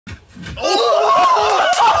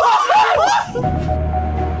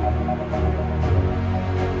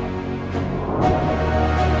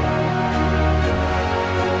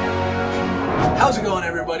How's it going,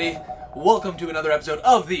 everybody? Welcome to another episode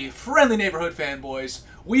of the Friendly Neighborhood Fanboys.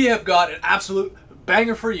 We have got an absolute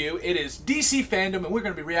banger for you. It is DC fandom, and we're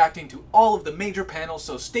going to be reacting to all of the major panels,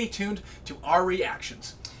 so stay tuned to our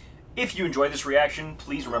reactions. If you enjoyed this reaction,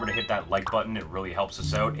 please remember to hit that like button. It really helps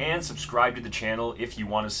us out. And subscribe to the channel if you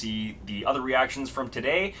want to see the other reactions from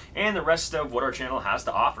today and the rest of what our channel has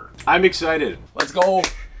to offer. I'm excited. Let's go.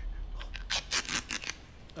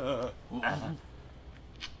 What on earth?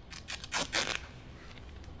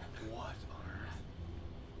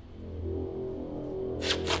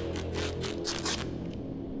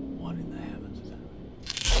 What in the heavens is that?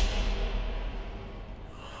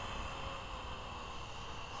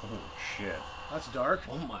 Oh, shit. That's dark.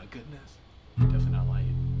 Oh my goodness. Definitely not light.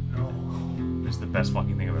 No. This is the best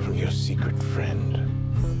fucking thing I've ever From seen. your secret friend.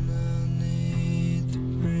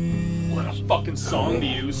 What a fucking song to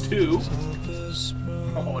use, too.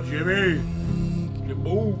 Oh, Jimmy.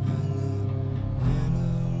 Jimbo.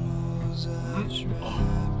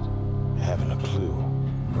 Having a clue.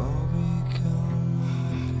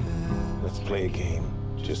 Let's play a game.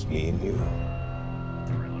 Just me and you.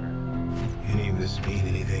 Any of this mean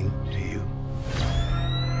anything to you?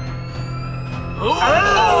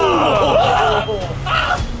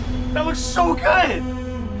 That looks so good!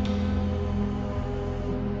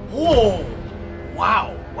 Whoa.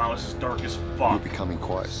 Wow. Wow, this is dark as You're fuck. becoming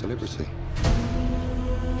quite a celebrity.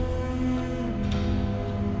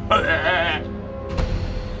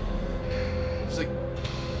 It's like,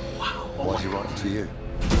 wow. Why is he writing to you?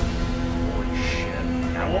 Holy shit.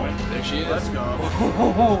 Catwoman. There she is. Let's go.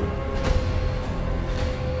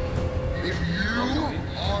 If you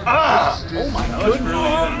are Oh my goodness.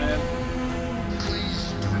 Man.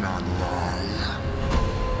 please do not lie.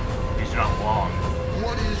 He's not long.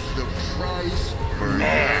 What is the price for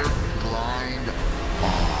Man. your blind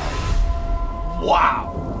eye? Wow.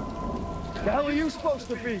 The hell are you supposed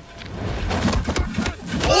to be?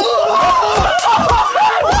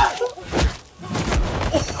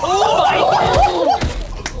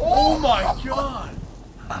 Oh my god.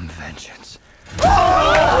 I'm vengeance.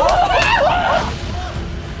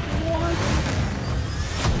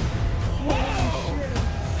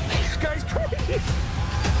 This guy's crazy.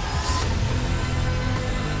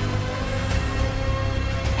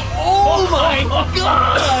 Oh my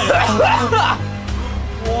god.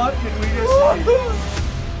 What did we just see?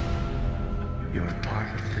 You're part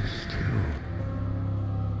of this too.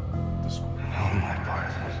 How am I part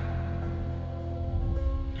of it?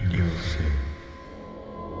 You'll see.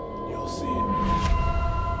 You'll see.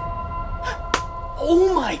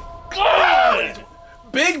 Oh my god.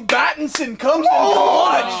 Big Battinson comes in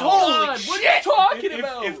clutch. Holy shit. What are you talking If-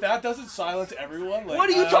 about? If that doesn't silence everyone, like, What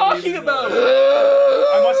are you I don't talking even know. about?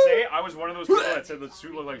 I must say, I was one of those people that said the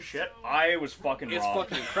suit looked like shit. I was fucking It's wrong.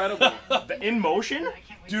 fucking incredible. The in motion?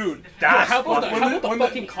 Dude, That's How about fucking... the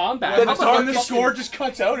fucking combat? when How the, about when the fucking- score just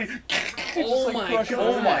cuts out, he Oh like my crushing god.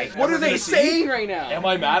 it. Oh my- What are they Everybody see? saying right now? Am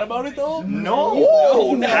I mad about it though?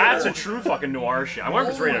 No! No. That's a true fucking noir shit. I wonder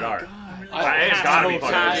if it's rated R. It's gotta be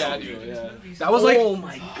fucking Yeah, R. yeah. That was like. Oh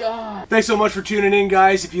my god. Thanks so much for tuning in,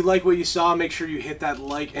 guys. If you like what you saw, make sure you hit that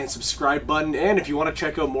like and subscribe button. And if you want to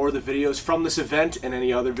check out more of the videos from this event and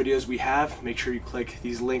any other videos we have, make sure you click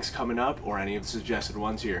these links coming up or any of the suggested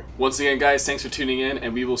ones here. Once again, guys, thanks for tuning in,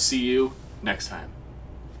 and we will see you next time.